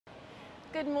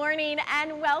Good morning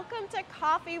and welcome to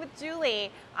Coffee with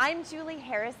Julie. I'm Julie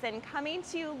Harrison coming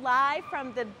to you live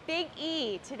from the Big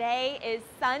E. Today is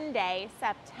Sunday,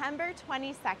 September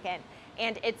 22nd,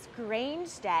 and it's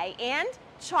Grange Day and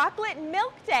Chocolate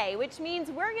Milk Day, which means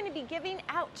we're going to be giving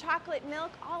out chocolate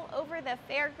milk all over the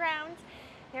fairgrounds.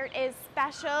 There is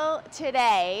special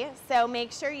today, so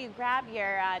make sure you grab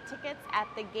your tickets at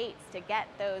the gates to get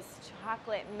those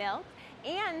chocolate milk.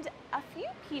 And a few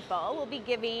people will be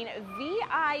giving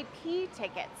VIP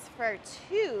tickets for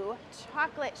 2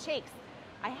 chocolate shakes.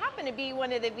 I happen to be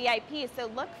one of the VIPs,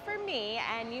 so look for me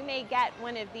and you may get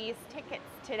one of these tickets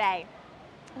today.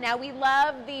 Now we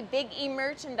love the Big E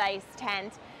merchandise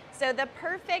tent, so the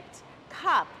perfect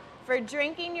cup for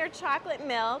drinking your chocolate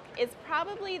milk is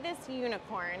probably this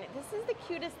unicorn. This is the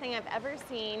cutest thing I've ever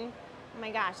seen. Oh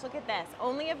my gosh, look at this.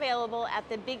 Only available at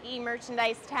the Big E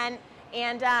merchandise tent.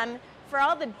 And for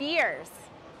all the beers,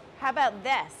 how about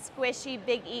this squishy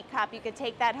Big E cup? You could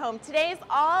take that home. Today's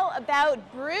all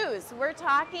about brews. We're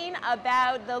talking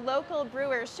about the local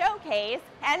brewer showcase,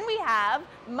 and we have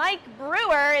Mike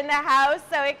Brewer in the house,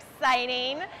 so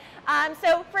exciting.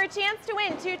 So for a chance to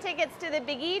win 2 tickets to the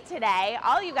Big E today,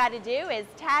 all you got to do is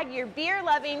tag your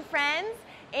beer-loving friends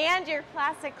and your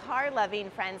classic car-loving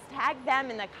friends. Tag them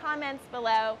in the comments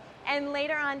below, and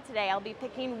later on today, I'll be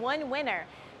picking one winner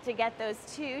to get those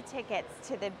 2 tickets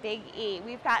to the Big E.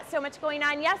 We've got so much going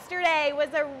on. Yesterday was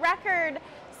a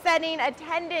record-setting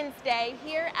attendance day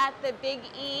here at the Big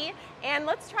E, and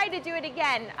let's try to do it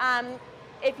again.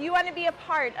 If you want to be a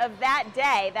part of that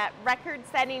day, that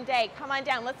record-setting day, come on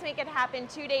down. Let's make it happen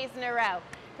 2 days in a row.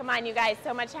 Come on, you guys,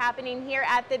 so much happening here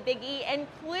at the Big E,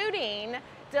 including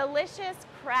delicious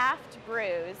craft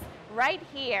brews right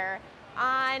here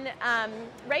on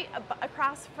right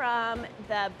across from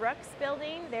the Brooks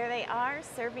building. There they are,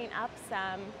 serving up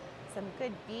some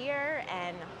good beer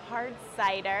and hard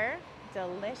cider.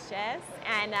 Delicious.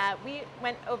 And we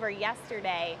went over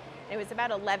yesterday. It was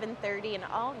about 11:30 and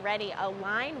already a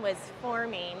line was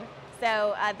forming.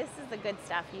 So this is the good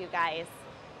stuff, you guys.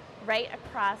 Right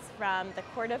across from the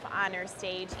Court of Honor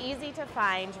stage, easy to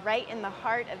find, right in the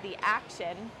heart of the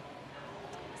action.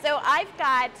 So I've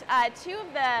got 2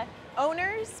 of the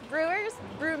owners, brewers,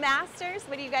 brewmasters.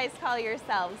 What do you guys call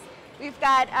yourselves? We've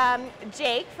got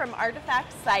Jake from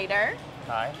Artifact Cider.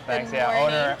 Hi, thanks.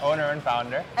 Yeah, owner and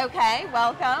founder. Okay,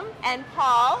 welcome. And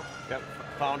Paul. Yep,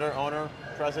 founder, owner,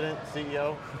 president,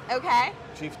 CEO. Okay.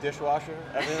 Chief dishwasher,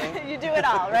 everything. You do it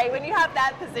all, right? When you have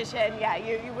that position, yeah,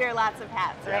 you wear lots of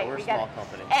hats, right? Yeah, we're a small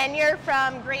company. And you're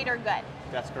from Greater Good.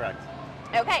 That's correct.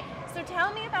 Okay, so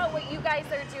tell me about what you guys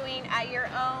are doing at your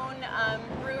own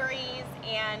breweries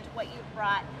and what you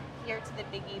brought here to the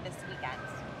Big E this weekend.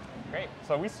 Great.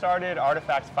 So we started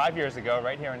Artifacts 5 years ago,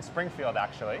 right here in Springfield,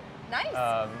 actually. Nice.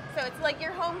 So it's like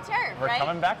your home turf, We're right?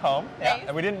 coming back home, nice. Yeah,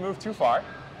 and we didn't move too far.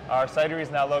 Our cidery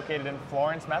is now located in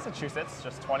Florence, Massachusetts,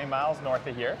 just 20 miles north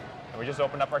of here. And we just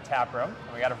opened up our tap room,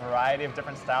 and we got a variety of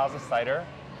different styles of cider,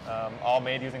 all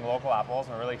made using local apples.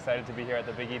 And we're really excited to be here at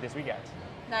the Big E this weekend.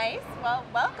 Nice. Well,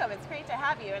 welcome. It's great to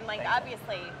have you. And like,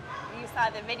 obviously, you saw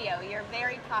the video. You're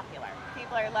very popular.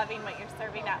 People are loving what you're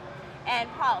serving up. And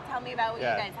Paul, tell me about what you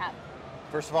guys have.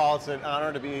 First of all, it's an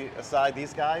honor to be aside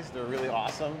these guys. They're really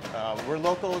awesome. We're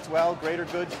local as well. Greater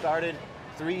Good started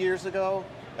 3 years ago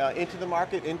into the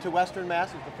market, into Western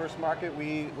Mass. It was the first market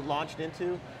we launched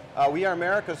into. We are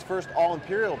America's first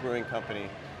all-imperial brewing company.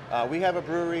 We have a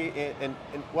brewery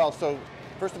so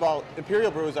first of all, imperial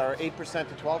brews are 8%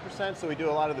 to 12%, so we do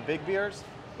a lot of the big beers.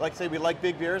 Like I say, we like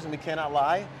big beers and we cannot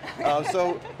lie.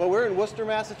 But we're in Worcester,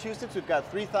 Massachusetts. We've got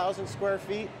 3,000 square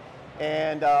feet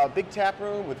and a big tap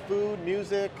room with food,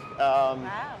 music,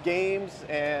 games,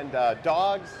 and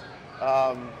dogs.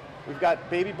 We've got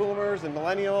baby boomers and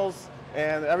millennials,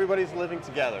 and everybody's living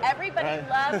together. Everybody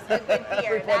loves a good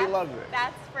beer. Everybody loves it.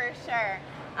 That's for sure.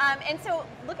 And so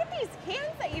look at these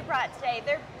cans that you brought today.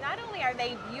 They're not only are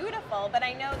they beautiful, but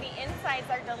I know the insides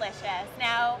are delicious.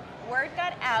 Now, word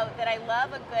got out that I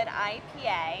love a good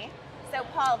IPA. So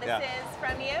Paul, this is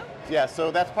from you? Yeah,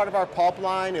 so that's part of our pulp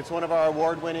line. It's one of our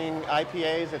award-winning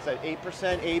IPAs. It's at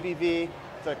 8% ABV.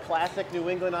 It's a classic New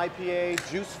England IPA,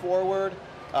 juice forward.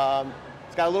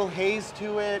 It's got a little haze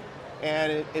to it.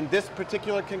 And in this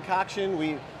particular concoction,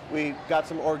 we got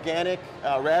some organic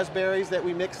raspberries that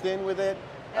we mixed in with it.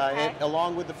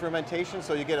 Along with the fermentation,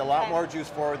 so you get a lot more juice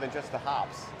forward than just the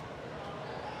hops.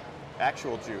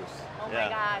 Actual juice. Oh my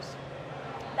gosh.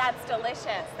 That's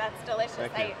delicious. That's delicious.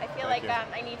 I feel like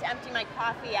I need to empty my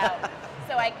coffee out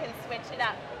so I can switch it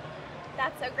up.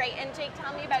 That's so great. And Jake,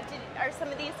 tell me about, are some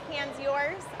of these cans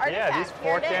yours? Yeah, these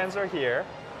 4 cans are here.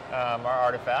 our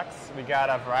artifacts. We got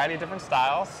a variety of different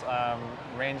styles,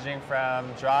 ranging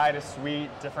from dry to sweet,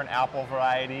 different apple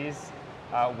varieties.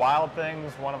 Wild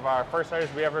Things, one of our first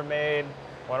ciders we ever made,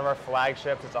 one of our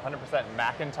flagships. It's 100%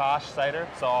 Macintosh cider,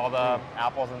 so all the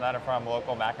apples in that are from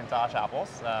local Macintosh apples.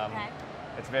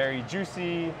 It's very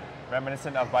juicy,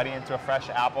 reminiscent of biting into a fresh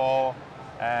apple,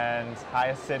 and high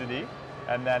acidity.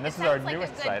 And then this is our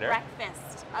newest cider.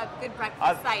 A good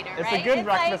breakfast cider, right? It's a good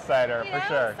breakfast cider, for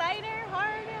sure. Cider,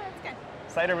 hard, yeah, it's good.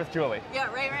 Cider with Julie.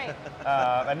 Yeah, right.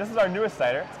 And this is our newest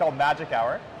cider. It's called Magic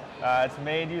Hour. It's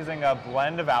made using a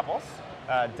blend of apples,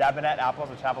 Dabinette apples,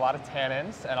 which have a lot of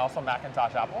tannins, and also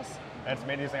Macintosh apples. And it's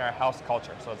made using our house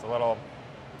culture, so it's a little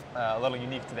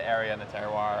unique to the area and the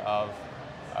terroir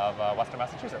of Western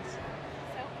Massachusetts.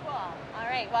 So cool. All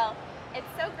right, well, it's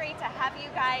so great to have you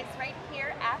guys right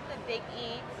here at the Big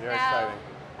E. Very exciting.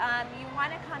 You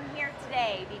want to come here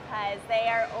today because they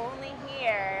are only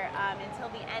here until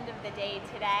the end of the day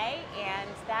today, and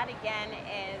that again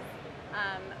is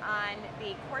on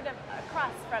the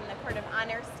across from the Court of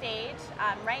Honor stage,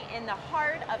 right in the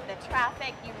heart of the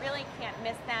traffic. You really can't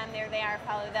miss them. There they are.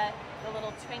 Follow the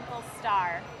little twinkle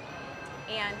star,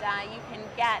 and you can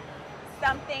get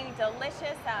something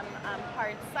delicious,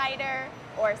 hard cider,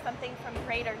 or something from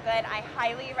Greater Good. I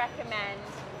highly recommend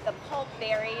the Pulp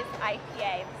Berries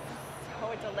IPA. This is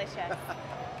so delicious.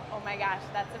 Oh my gosh,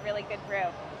 that's a really good brew.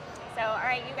 So, all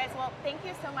right, you guys, well, thank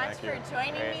you so much for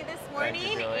joining me this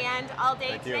morning and all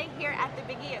day today here at the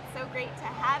Big E. It's so great to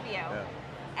have you. Yeah.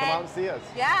 Come out and see us.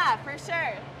 Yeah, for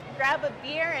sure. Grab a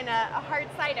beer and a hard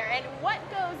cider. And what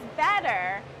goes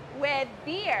better with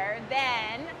beer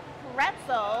than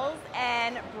pretzels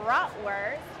and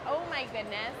bratwurst? Oh my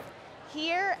goodness.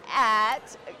 Here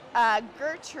at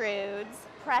Gertrude's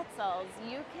Pretzels,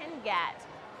 you can get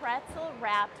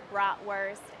pretzel-wrapped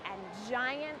bratwurst and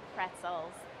giant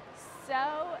pretzels.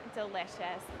 So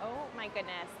delicious. Oh my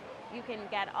goodness. You can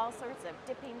get all sorts of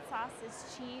dipping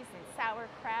sauces, cheese and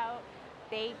sauerkraut,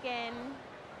 bacon.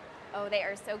 Oh, they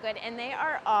are so good. And they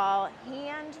are all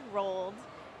hand-rolled.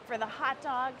 For the hot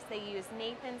dogs, they use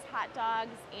Nathan's hot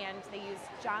dogs and they use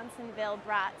Johnsonville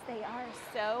brats. They are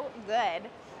so good.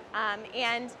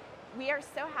 And we are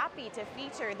so happy to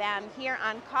feature them here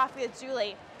on Coffee with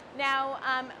Julie. Now,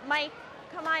 Mike,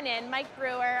 come on in. Mike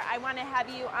Brewer, I want to have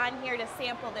you on here to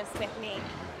sample this with me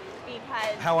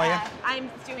because how are you? I'm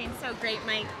doing so great,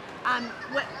 Mike.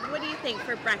 What do you think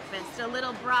for breakfast? A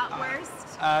little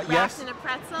bratwurst wrapped in a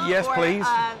pretzel? Yes, or please.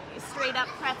 Straight up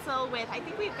pretzel with, I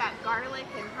think we've got garlic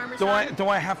and Parmesan. Do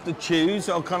I have to choose,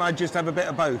 or can I just have a bit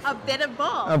of both? A bit of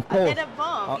both. Of course. A bit of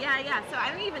both. Yeah. So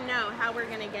I don't even know how we're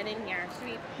going to get in here. Should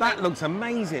we? That looks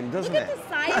amazing, doesn't it? Look at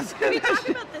the size. Can we talk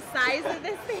about the size of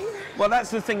this thing? Well,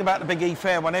 that's the thing about the Big E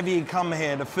Fair. Whenever you come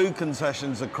here, the food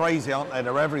concessions are crazy, aren't they?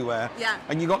 They're everywhere. Yeah.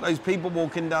 And you got those people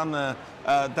walking down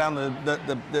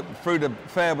through the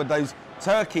fair with those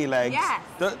turkey legs.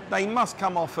 Yes. They must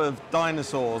come off of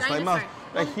dinosaurs.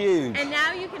 They're huge. And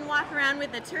now you can walk around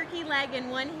with a turkey leg in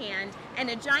one hand and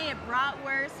a giant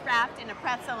bratwurst wrapped in a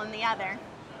pretzel in the other.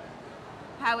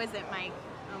 How is it, Mike?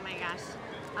 Oh my gosh.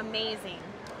 Amazing.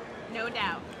 No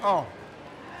doubt. Oh.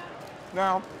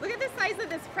 Now, look at the size of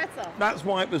this pretzel. That's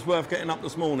why it was worth getting up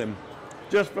this morning.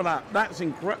 Just for that. That's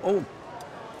incredible. Oh,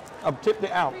 I've tipped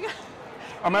it out.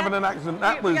 I'm having an accident.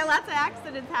 We got lots of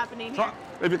accidents happening here.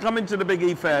 If you come into the Big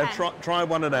E Fair, try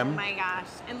one of them. Oh my gosh.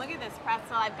 And look at this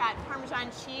pretzel. I've got Parmesan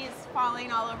cheese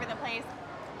falling all over the place.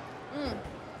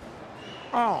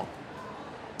 Oh.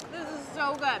 This is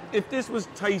so good. If this was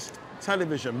taste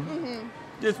television,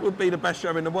 this would be the best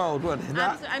show in the world, wouldn't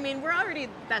it? I mean, we're already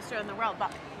the best show in the world,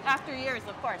 but after years,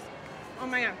 of course. Oh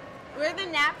my God. Where are the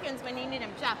napkins when you need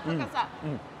them? Jeff, hook us up.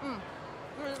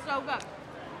 This is so good.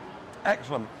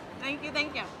 Excellent. Thank you,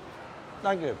 thank you.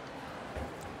 Thank you.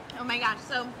 Oh my gosh,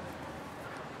 so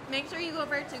make sure you go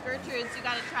over to Gertrude's. You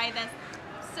gotta try this.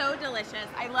 So delicious.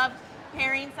 I love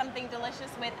pairing something delicious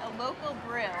with a local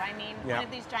brew. I mean, one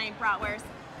of these giant bratwursts.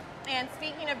 And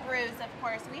speaking of brews, of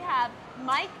course, we have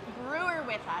Mike Brewer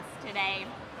with us today.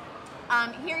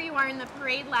 Here you are in the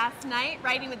parade last night,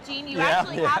 riding with Jean. You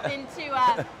actually happened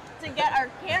to get our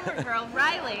camera girl,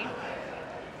 Riley.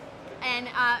 And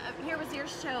here was your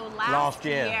show last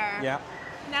year. Yeah.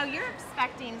 Now you're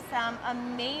expecting some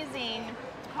amazing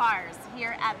cars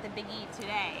here at the Big E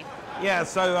today. Yeah,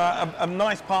 so a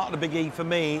nice part of the Big E for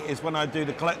me is when I do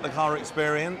the Collect the Car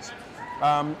experience.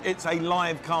 It's a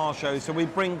live car show, so we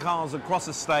bring cars across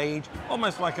a stage,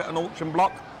 almost like at an auction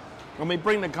block. And we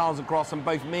bring the cars across, and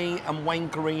both me and Wayne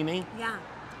Carini,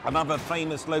 another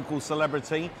famous local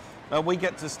celebrity, we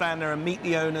get to stand there and meet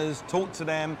the owners, talk to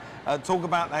them, talk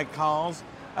about their cars.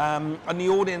 and the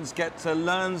audience get to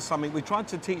learn something. We tried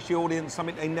to teach the audience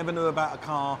something they never knew about a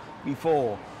car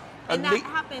before. And that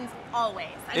happens always.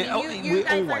 I mean, you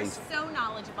guys always. are so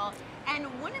knowledgeable. And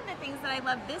one of the things that I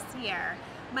love this year,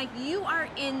 Mike, you are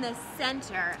in the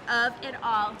center of it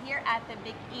all here at the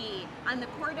Big E on the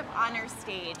Court of Honor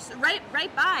stage, so right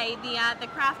by the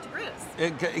craft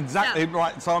brews. Exactly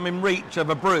right. So I'm in reach of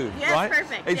a brew, yes, right?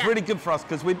 Perfect. It's really good for us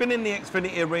because we've been in the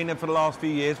Xfinity Arena for the last few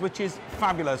years, which is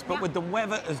fabulous. But with the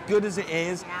weather as good as it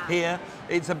is here,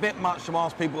 it's a bit much to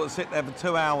ask people to sit there for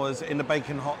 2 hours in the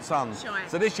baking hot sun. Sure.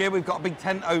 So this year we've got a big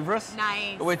tent over us,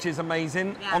 which is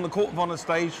amazing. On the Court of Honor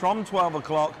stage from 12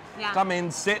 o'clock. Come in,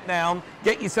 sit down,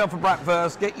 get yourself a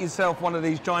bratwurst, get yourself one of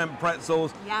these giant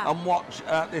pretzels, and watch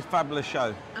this fabulous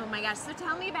show. Oh my gosh, so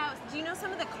tell me about, do you know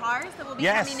some of the cars that will be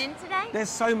coming in today? There's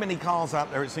so many cars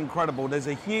out there, it's incredible. There's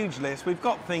a huge list. We've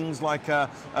got things like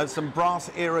some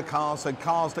brass era cars, so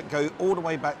cars that go all the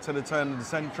way back to the turn of the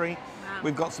century.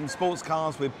 We've got some sports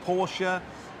cars with Porsche.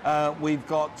 We've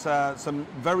got some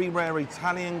very rare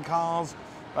Italian cars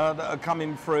that are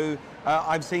coming through.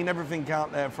 I've seen everything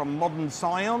out there from modern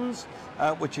Scions,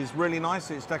 which is really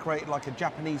nice. It's decorated like a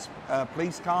Japanese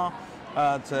police car,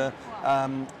 to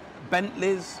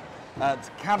Bentleys, to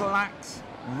Cadillacs,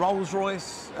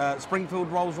 Rolls-Royce,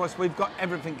 Springfield Rolls-Royce. We've got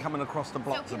everything coming across the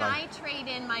block today. So can I trade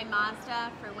in my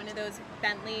Mazda for one of those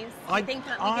Bentleys? I think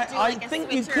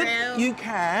you could. You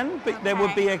can, but there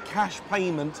would be a cash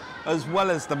payment as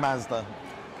well as the Mazda.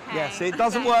 Yes, it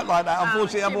doesn't work like that,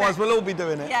 unfortunately, otherwise we'll all be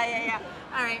doing it. Yeah.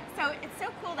 All right, so it's so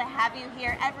cool to have you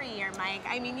here every year, Mike.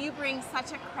 I mean, you bring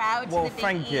such a crowd to the Big E. Well,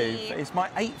 thank you. It's my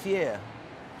 8th year.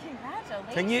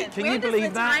 Congratulations. Can you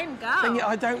believe that? Where does the time go?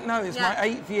 I don't know. It's my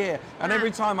 8th year. And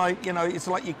every time it's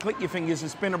like you click your fingers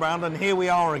and spin around, and here we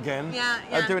are again,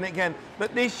 doing it again.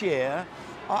 But this year,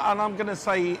 and I'm going to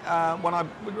say, when I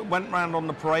went round on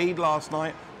the parade last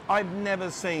night, I've never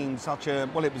seen such a,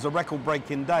 well, it was a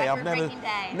record-breaking day. I've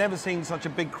never seen such a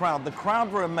big crowd. The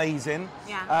crowd were amazing.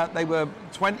 They were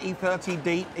 20, 30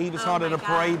 deep either side of the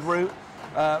parade route.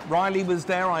 Riley was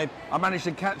there. I managed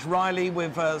to catch Riley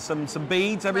with some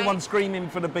beads. Everyone screaming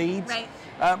for the beads.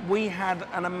 We had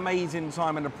an amazing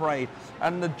time in the parade,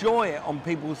 and the joy on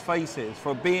people's faces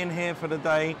for being here for the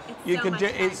day.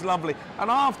 It's lovely. And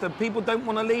after, people don't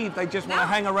want to leave. They just want to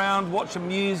hang around, watch some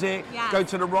music, go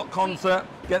to the rock concert,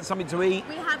 get something to eat.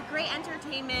 We have great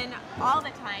entertainment all the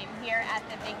time here at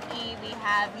the Big E. We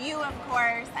have you, of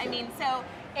course. I mean, so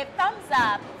if thumbs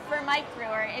up for Mike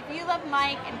Brewer. If you love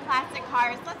Mike and classic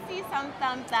cars, let's see some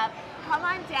thumbs up. Come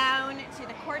on down to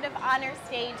the Court of Honor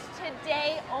stage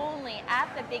today only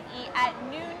at the Big E at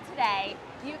noon today.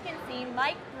 You can see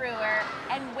Mike Brewer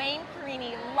and Wayne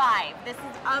Carini live. This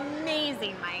is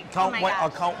amazing, Mike. I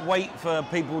can't wait for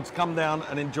people to come down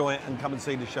and enjoy it and come and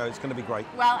see the show. It's going to be great.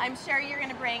 Well, I'm sure you're going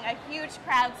to bring a huge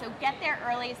crowd, so get there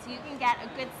early so you can get a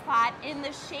good spot in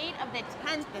the shade of the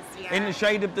tent this year. In the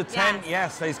shade of the tent,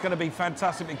 yes. It's going to be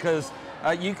fantastic because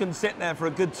you can sit there for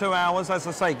a good 2 hours. As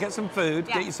I say, get some food,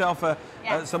 get yourself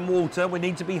some water. We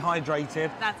need to be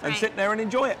hydrated. That's and sit there and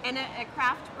enjoy it. And a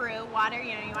craft brew, water,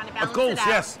 you want to balance of course, it out.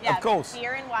 Yes, of course.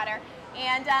 Beer and water.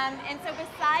 And so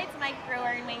besides Mike Brewer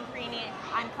and Wayne Carini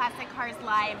on Classic Cars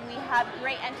Live, we have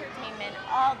great entertainment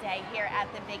all day here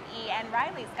at the Big E. And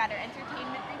Riley's got her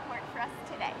entertainment report for us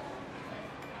today.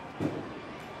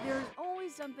 There's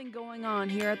always something going on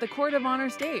here at the Court of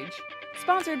Honor stage,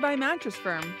 sponsored by Mattress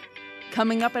Firm.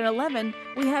 Coming up at 11,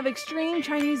 we have Extreme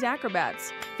Chinese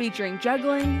Acrobats, featuring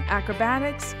juggling,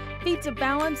 acrobatics, feats of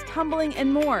balance, tumbling,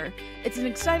 and more. It's an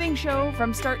exciting show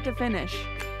from start to finish.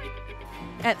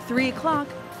 At 3 o'clock,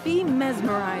 be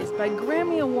mesmerized by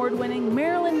Grammy Award-winning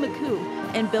Marilyn McCoo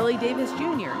and Billy Davis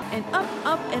Jr. and Up,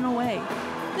 Up, and Away.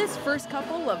 This first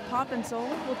couple of pop and soul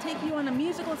will take you on a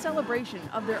musical celebration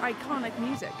of their iconic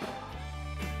music.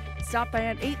 Stop by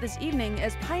at 8 this evening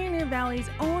as Pioneer Valley's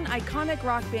own iconic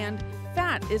rock band,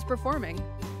 Fat, is performing.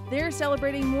 They're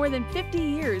celebrating more than 50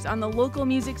 years on the local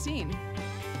music scene.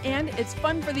 And it's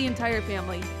fun for the entire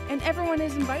family, and everyone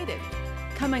is invited.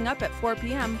 Coming up at 4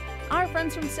 p.m., our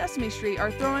friends from Sesame Street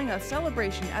are throwing a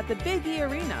celebration at the Big E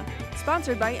Arena,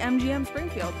 sponsored by MGM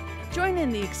Springfield. Join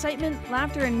in the excitement,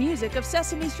 laughter, and music of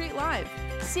Sesame Street Live.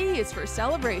 C is for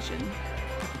celebration.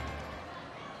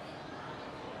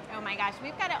 Oh my gosh,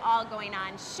 we've got it all going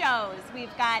on. Shows,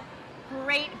 we've got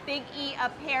great Big E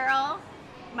apparel.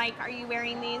 Mike, are you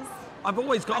wearing these? I've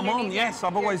always got them on, yes.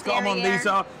 I've always got them on.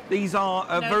 These are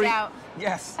no very, doubt.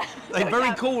 Yes, they're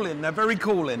very cooling. They're very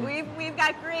cooling. We've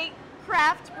got great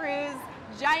craft brews,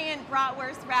 giant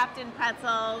bratwurst wrapped in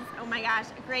pretzels. Oh my gosh,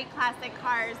 great classic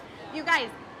cars. You guys,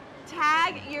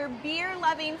 Tag your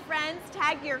beer-loving friends,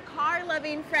 tag your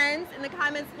car-loving friends in the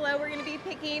comments below. We're going to be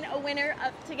picking a winner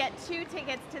to get 2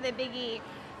 tickets to the Big E.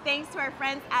 Thanks to our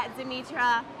friends at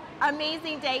Dimitra.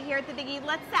 Amazing day here at the Big E.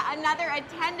 Let's set another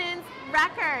attendance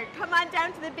record. Come on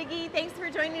down to the Big E. Thanks for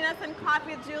joining us on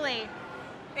Coffee with Julie.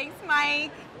 Thanks,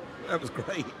 Mike. That was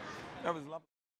great. That was lovely.